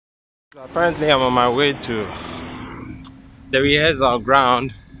Apparently, I'm on my way to the rehearsal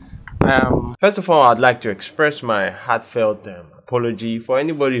ground. First of all, I'd like to express my heartfelt apology for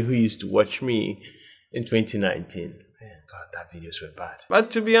anybody who used to watch me in 2019. Man, God, that videos were bad. But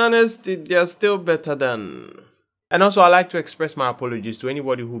to be honest, they're still better than... And also, I'd like to express my apologies to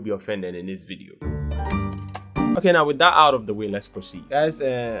anybody who will be offended in this video. Okay, now with that out of the way, let's proceed. Guys,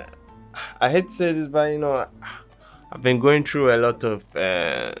 I hate to say this, but you know, I've been going through a lot of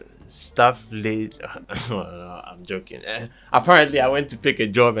stuff late. I'm joking. Apparently, I went to pick a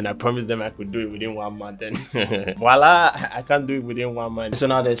job and I promised them I could do it within 1 month, and voila, I can't do it within 1 month. So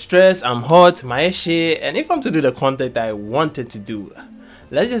now there's stress, I'm hot, my issue, and if I'm to do the content I wanted to do,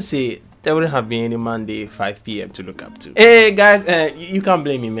 let's just say there wouldn't have been any Monday 5 p.m. to look up to. Hey guys, you can't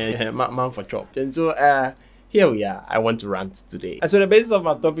blame me, man. Man for chopped. And so here we are. I want to rant today. And so the basis of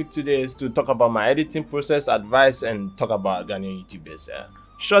my topic today is to talk about my editing process, advice, and talk about Ghanaian YouTubers.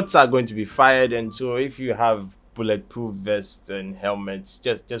 Shots are going to be fired, and so if you have bulletproof vests and helmets,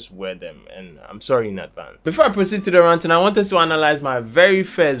 just wear them, and I'm sorry in advance. Before I proceed to the ranting, I wanted to analyze my very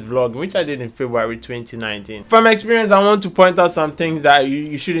first vlog, which I did in February 2019. From experience, I want to point out some things that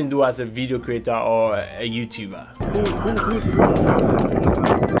you shouldn't do as a video creator or a YouTuber.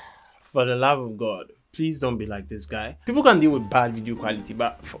 For the love of God, please don't be like this guy. People can deal with bad video quality,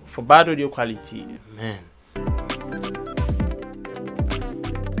 but for bad audio quality, man.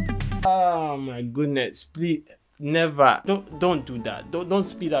 Oh my goodness, please never don't do that. Don't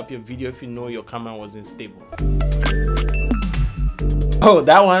speed up your video if you know your camera wasn't stable. Oh,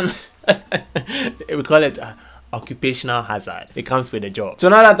 that one we call it occupational hazard. It comes with a job. So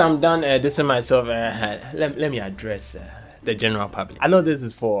now that I'm done dissing myself, let me address the general public. I know this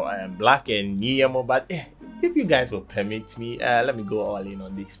is for Black and Nemo, but if you guys will permit me, let me go all in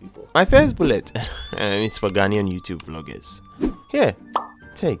on these people. My first bullet is for Ghanaian YouTube vloggers. Here,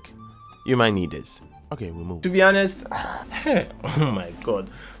 take. You might need this. Okay, we move. To be honest, oh my God,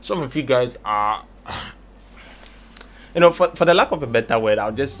 some of you guys are, you know, for the lack of a better word,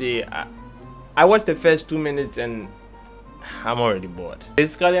 I'll just say I watched the first 2 minutes and I'm already bored.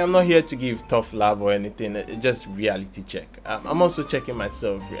 Basically, I'm not here to give tough love or anything. It's just reality check. I'm also checking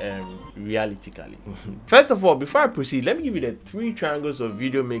myself realistically. First of all, before I proceed, let me give you the 3 triangles of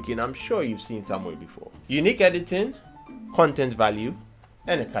video making I'm sure you've seen somewhere before: unique editing, content value,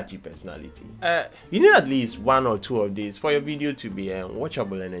 and a catchy personality. You need at least 1 or 2 of these for your video to be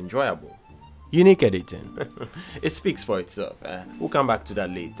watchable and enjoyable. Unique editing. It speaks for itself. We'll come back to that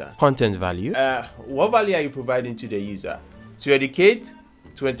later. Content value. What value are you providing to the user? To educate,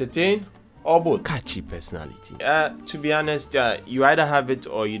 to entertain, or both? Catchy personality. To be honest, you either have it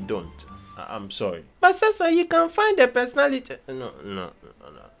or you don't. I'm sorry. But Sasa, you can find a personality. No.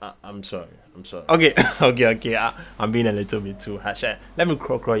 I'm sorry. Okay. I'm being a little bit too harsh. Let me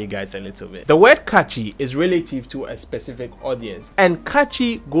crow you guys a little bit. The word catchy is relative to a specific audience, and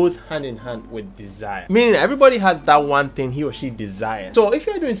catchy goes hand in hand with desire. Meaning everybody has that one thing he or she desires. So if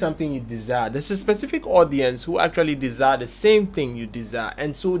you're doing something you desire, there's a specific audience who actually desire the same thing you desire,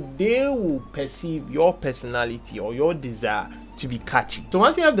 and so they will perceive your personality or your desire to be catchy. So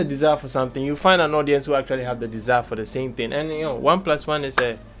once you have the desire for something, you find an audience who actually have the desire for the same thing, and you know, 1 + 1 is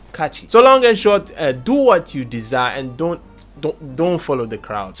catchy. So long and short, do what you desire and don't follow the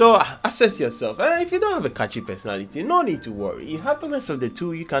crowd. So assess yourself. If you don't have a catchy personality, no need to worry. You have the rest of the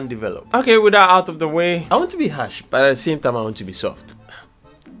 2 you can develop. Okay, with that out of the way, I want to be harsh, but at the same time I want to be soft.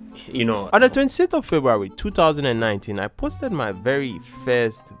 You know, on the 26th of February 2019, I posted my very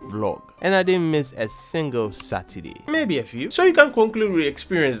first vlog, and I didn't miss a single Saturday, maybe a few. So you can conclude with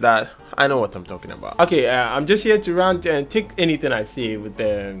experience that I know what I'm talking about. Okay, I'm just here to rant and take anything I say with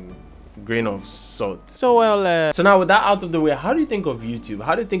a grain of salt. So well, so now with that out of the way, how do you think of YouTube?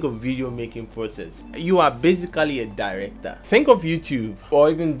 How do you think of video making process? You are basically a director. Think of YouTube or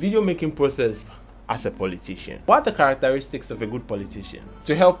even video making process as a politician. What are the characteristics of a good politician?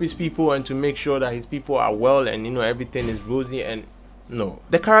 To help his people and to make sure that his people are well and you know everything is rosy. And no,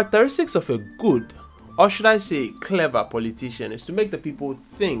 the characteristics of a good, or should I say clever politician, is to make the people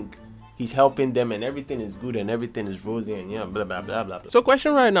think he's helping them and everything is good and everything is rosy and yeah, blah blah blah blah. So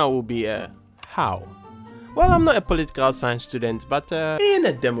question right now will be how? Well, I'm not a political science student, but in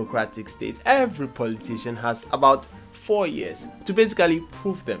a democratic state, every politician has about 4 years to basically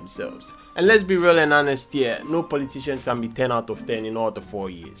prove themselves. And let's be real and honest here, no politician can be 10 out of 10 in all the 4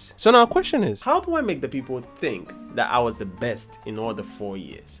 years. So now the question is, how do I make the people think that I was the best in all the 4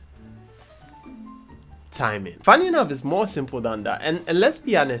 years? Timing. Funny enough, it's more simple than that. And let's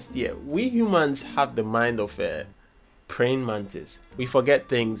be honest here, we humans have the mind of a praying mantis. We forget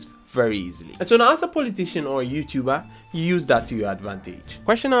things very easily. And so now as a politician or a YouTuber, you use that to your advantage.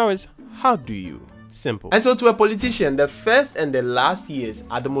 Question now is, how do you? Simple. And so to a politician, the first and the last years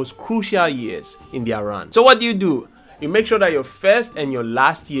are the most crucial years in their run. So what do? You make sure that your first and your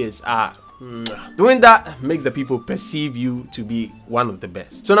last years are doing that makes the people perceive you to be one of the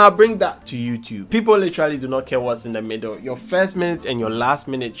best. So now bring that to YouTube. People literally do not care what's in the middle. Your first minute and your last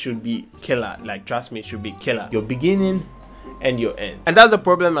minute should be killer. Like, trust me, it should be killer. Your beginning and your end. And that's the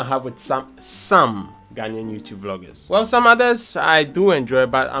problem I have with some Ghanaian YouTube vloggers. Well, some others I do enjoy,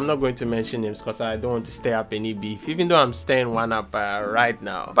 but I'm not going to mention names because I don't want to stir up any beef, even though I'm stirring one up right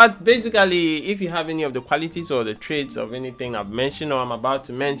now. But basically, if you have any of the qualities or the traits of anything I've mentioned or I'm about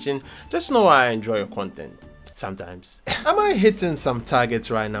to mention, just know I enjoy your content sometimes. Am I hitting some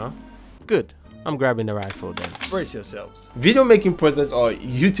targets right now? Good. I'm grabbing the rifle then. Brace yourselves. Video making process or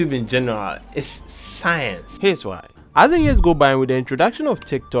YouTube in general is science. Here's why. As the years go by, with the introduction of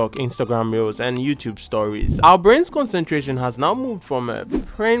TikTok, Instagram Reels, and YouTube Stories, our brain's concentration has now moved from a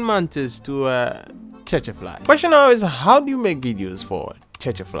praying mantis to a fly. Question now is, how do you make videos for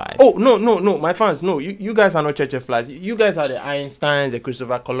flies? Oh, no, my fans, no, you guys are not flies. You guys are the Einsteins, the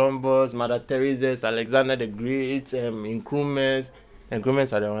Christopher Columbus, Mother Teresa's, Alexander the Great, Nkrumahs.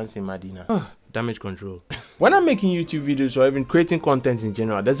 Nkrumahs are the ones in Medina. Damage control. When I'm making YouTube videos or even creating content in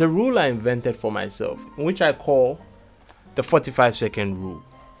general, there's a rule I invented for myself, which I call the 45-second rule.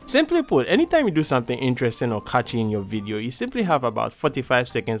 Simply put, anytime you do something interesting or catchy in your video, you simply have about 45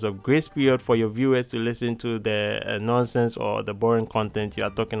 seconds of grace period for your viewers to listen to the nonsense or the boring content you are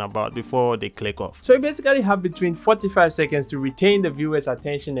talking about before they click off. So you basically have between 45 seconds to retain the viewer's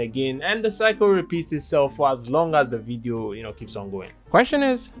attention again, and the cycle repeats itself for as long as the video, keeps on going. Question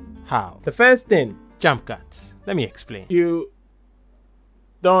is, how? The first thing, jump cuts. Let me explain. You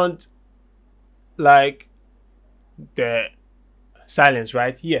don't like the silence,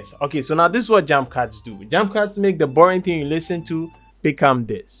 right? Yes. Okay, so now this is what jump cuts do. Jump cuts make the boring thing you listen to become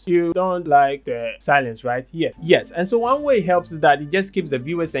this. You don't like the silence, right? Yes. And so one way it helps is that it just keeps the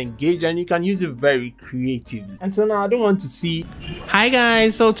viewers engaged, and you can use it very creatively. And so now I don't want to see, hi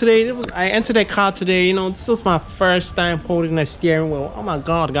guys, so today I entered a car today. This was my first time holding a steering wheel. Oh my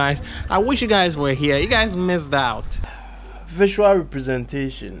god, guys, I wish you guys were here. You guys missed out. Visual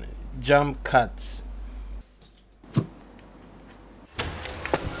representation, jump cuts.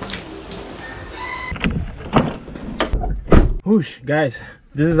 Whoosh, guys,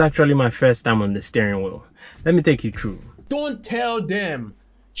 this is actually my first time on the steering wheel. Let me take you through. Don't tell them,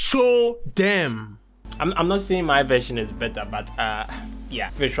 show them. I'm not saying my version is better, but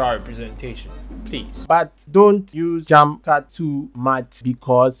yeah, visual representation, please. But don't use jump cut too much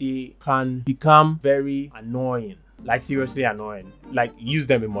because it can become very annoying. Like, seriously annoying. Like, use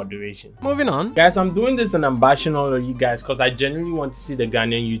them in moderation. Moving on, guys, I'm doing this and I'm bashing all of you guys because I genuinely want to see the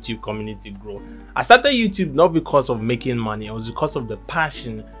Ghanaian YouTube community grow. I started YouTube not because of making money, it was because of the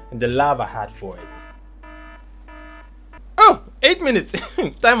passion and the love I had for it. Oh, 8 minutes.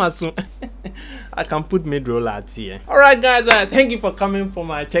 Time has soon. I can put mid-roll ads here. Alright guys, thank you for coming for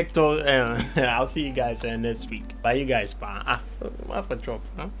my tech talk. I'll see you guys next week. Bye you guys.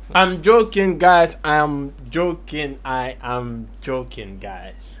 I'm joking guys. I am joking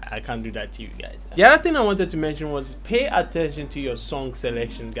guys. I can't do that to you guys. The other thing I wanted to mention was pay attention to your song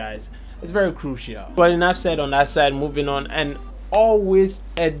selection, guys. It's very crucial. But enough said on that side, moving on, and always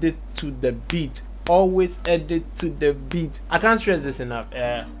edit to the beat. Always edit to the beat. I can't stress this enough.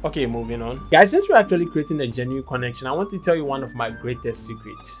 Okay, moving on, guys. Since we're actually creating a genuine connection, I want to tell you one of my greatest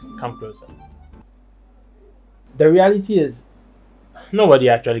secrets. Come closer. The reality is, nobody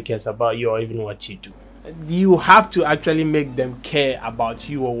actually cares about you or even what you do. You have to actually make them care about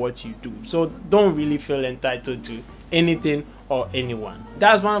you or what you do. So don't really feel entitled to anything or anyone.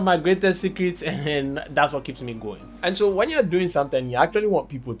 That's one of my greatest secrets, and that's what keeps me going. And so when you're doing something, you actually want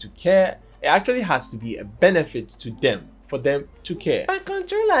people to care. It actually has to be a benefit to them for them to care. My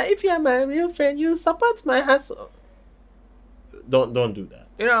controller, if you are my real friend, you support my hustle. Don't do that.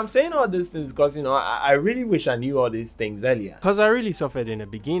 I'm saying all these things because I really wish I knew all these things earlier, because I really suffered in the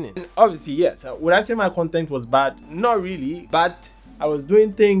beginning. And obviously, yes, would I say my content was bad? Not really, but I was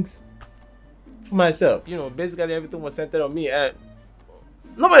doing things for myself. Basically everything was centered on me, and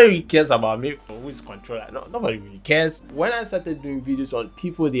nobody really cares about me. Who is controller? No, nobody really cares. When I started doing videos on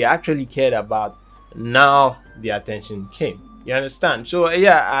people they actually cared about, now the attention came. You understand? So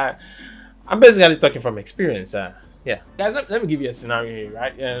yeah, I'm basically talking from experience. Yeah, guys, let me give you a scenario here,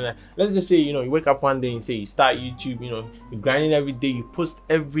 right? Let's just say you wake up one day and say you start YouTube. You're grinding every day. You post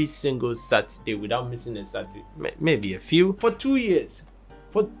every single Saturday without missing a Saturday, maybe a few, for 2 years.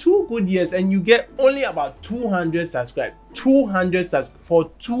 for 2 good years, and you get only about 200 subscribers. 200 for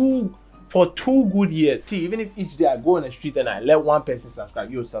 2 good years. See, even if each day I go on the street and I let one person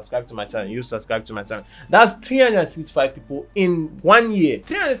subscribe, you subscribe to my channel, you subscribe to my channel, that's 365 people in 1 year.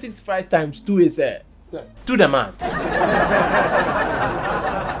 365 times 2 is to the man.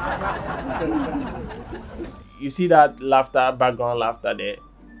 You see that laughter, background laughter there?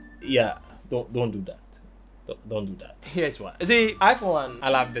 Yeah, don't do that. Don't do that. Here's why. See, I for one, I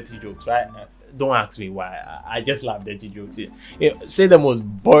love dirty jokes, right? Don't ask me why. I just love dirty jokes. Say the most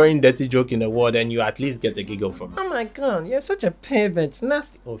boring dirty joke in the world and you at least get a giggle from it. Oh my god, you're such a pervert.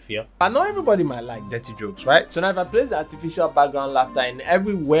 Nasty. Oh, fear. I know everybody might like dirty jokes, right? So now if I place the artificial background laughter in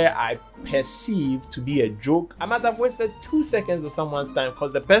everywhere I perceive to be a joke, I might have wasted 2 seconds of someone's time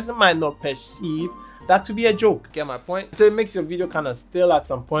because the person might not perceive that to be a joke. Get my point? So it makes your video kind of stale at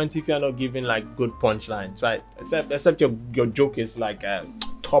some point if you're not giving like good punchlines, right? Except your joke is like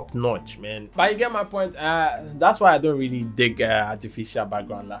top notch, man. But you get my point. That's why I don't really dig artificial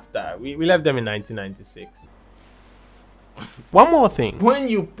background laughter. We left them in 1996. One more thing, when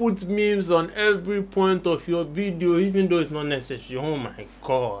you put memes on every point of your video, even though it's not necessary, oh my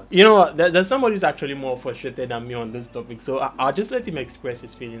god. You know what, there's somebody who's actually more frustrated than me on this topic, so I'll just let him express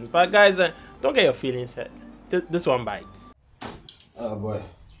his feelings. But guys, don't get your feelings hurt. This one bites. Oh boy.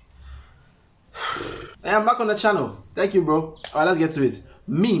 Hey, I'm back on the channel. Thank you, bro. Alright, let's get to it.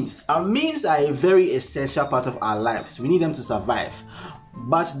 Memes. Memes are a very essential part of our lives. We need them to survive.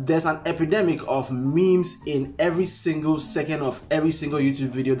 But there's an epidemic of memes in every single second of every single YouTube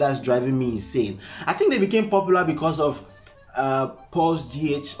video that's driving me insane. I think they became popular because of Pulse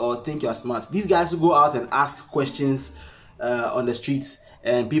GH or Think You're Smart. These guys who go out and ask questions on the streets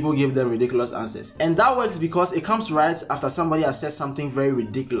and people give them ridiculous answers. And that works because it comes right after somebody has said something very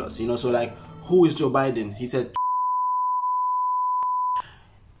ridiculous. You know, so like, who is Joe Biden? He said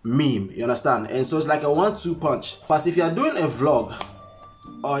meme, you understand? And so it's like a 1-2 punch. But if you're doing a vlog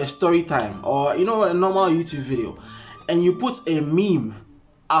or a story time or you know a normal YouTube video and you put a meme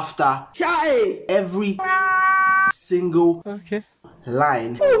after every single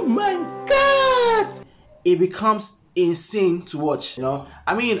line, oh my god, it becomes insane to watch. You know,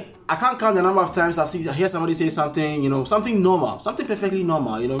 I mean, I can't count the number of times I hear somebody say something, you know, something normal, something perfectly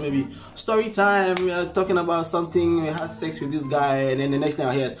normal, you know, maybe story time, we are talking about something, we had sex with this guy, and then the next thing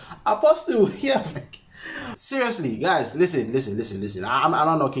I hear is apostle. Yeah, like, seriously, guys, listen. I'm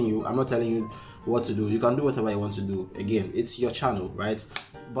not knocking you. I'm not telling you what to do. You can do whatever you want to do. Again, it's your channel, right?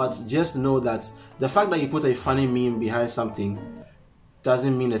 But just know that the fact that you put a funny meme behind something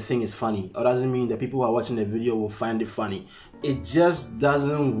doesn't mean the thing is funny, or doesn't mean the people who are watching the video will find it funny. It just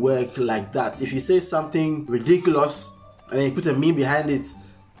doesn't work like that. If you say something ridiculous and then you put a meme behind it,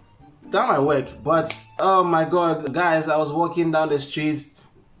 that might work. But oh my god, guys, I was walking down the streets,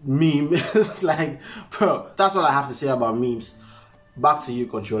 meme. It's like, bro, that's what I have to say about memes. Back to you,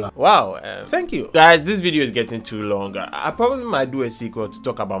 controller. Wow, thank you guys. This video is getting too long. I probably might do a sequel to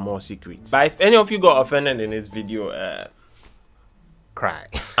talk about more secrets, but if any of you got offended in this video, cry.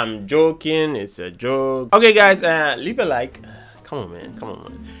 I'm joking, it's a joke. Okay guys, leave a like. Come on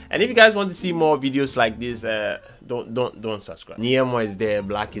man, and if you guys want to see more videos like this, don't subscribe. Nemo is there,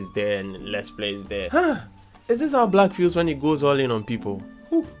 Black is there, and Let's Play is there. Is this how Black feels when he goes all in on people?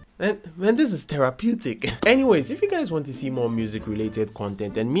 Man, this is therapeutic. Anyways, if you guys want to see more music related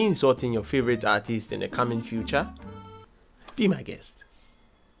content and me insulting your favorite artist in the coming future, be my guest.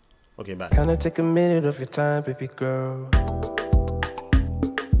 Okay, bye. Can I take a minute of your time, baby girl?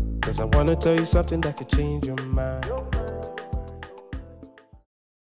 'Cause I wanna tell you something that could change your mind.